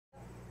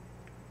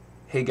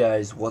Hey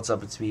guys, what's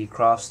up? It's me,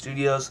 Croft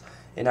Studios,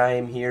 and I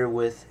am here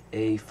with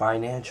a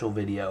financial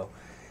video.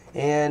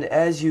 And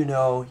as you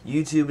know,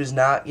 YouTube is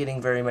not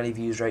getting very many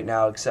views right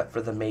now except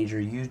for the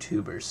major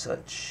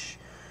YouTubers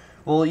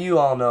well, you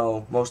all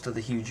know most of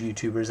the huge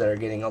YouTubers that are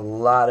getting a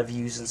lot of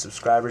views and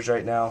subscribers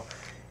right now,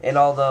 and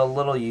all the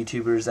little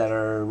YouTubers that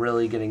are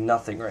really getting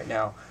nothing right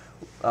now.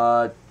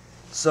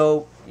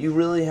 So you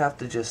really have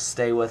to just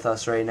stay with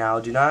us right now.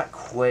 Do not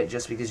quit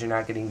just because you're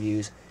not getting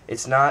views.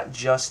 It's not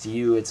just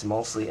you, it's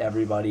mostly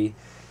everybody,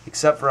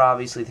 except for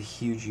obviously the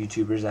huge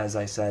YouTubers, as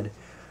I said.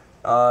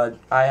 I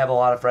have a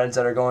lot of friends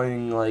that are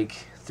going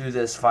through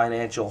this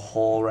financial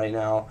hole right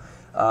now.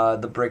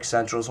 The Brink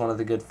Central is one of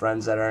the good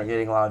friends that aren't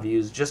getting a lot of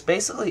views. Just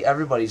basically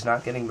everybody's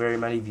not getting very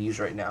many views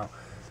right now.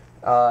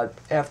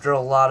 After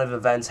a lot of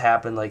events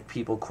happen, like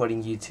people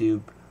quitting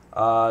YouTube,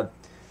 a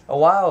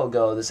while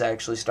ago this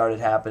actually started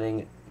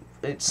happening.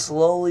 It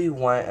slowly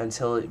went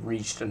until it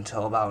reached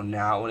until about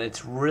now, and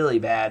it's really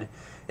bad.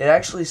 It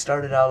actually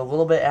started out a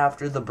little bit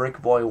after the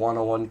Brick Boy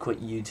 101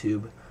 quit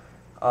YouTube.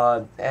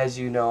 As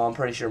you know, I'm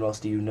pretty sure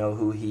most of you know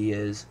who he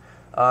is.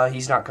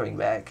 He's not coming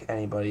back,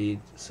 anybody,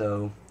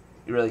 so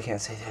you really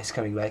can't say that he's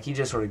coming back. He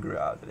just sort of grew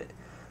out of it.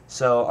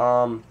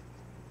 So,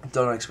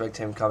 don't expect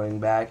him coming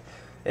back.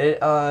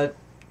 It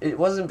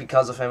wasn't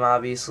because of him,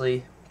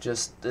 obviously.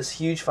 Just this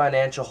huge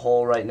financial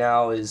hole right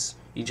now is,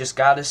 you just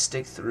gotta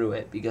stick through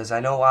it, because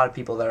I know a lot of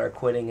people that are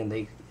quitting and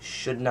they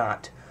should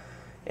not.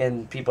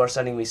 And people are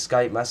sending me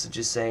Skype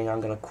messages saying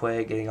I'm gonna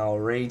quit, getting all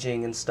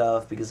raging and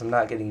stuff because I'm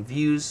not getting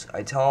views.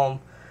 I tell them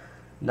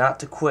not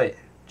to quit.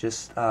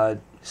 Just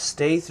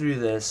stay through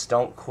this.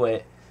 Don't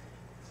quit.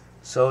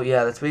 So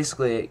yeah, that's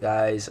basically it,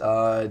 guys.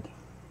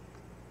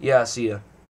 Yeah, see ya.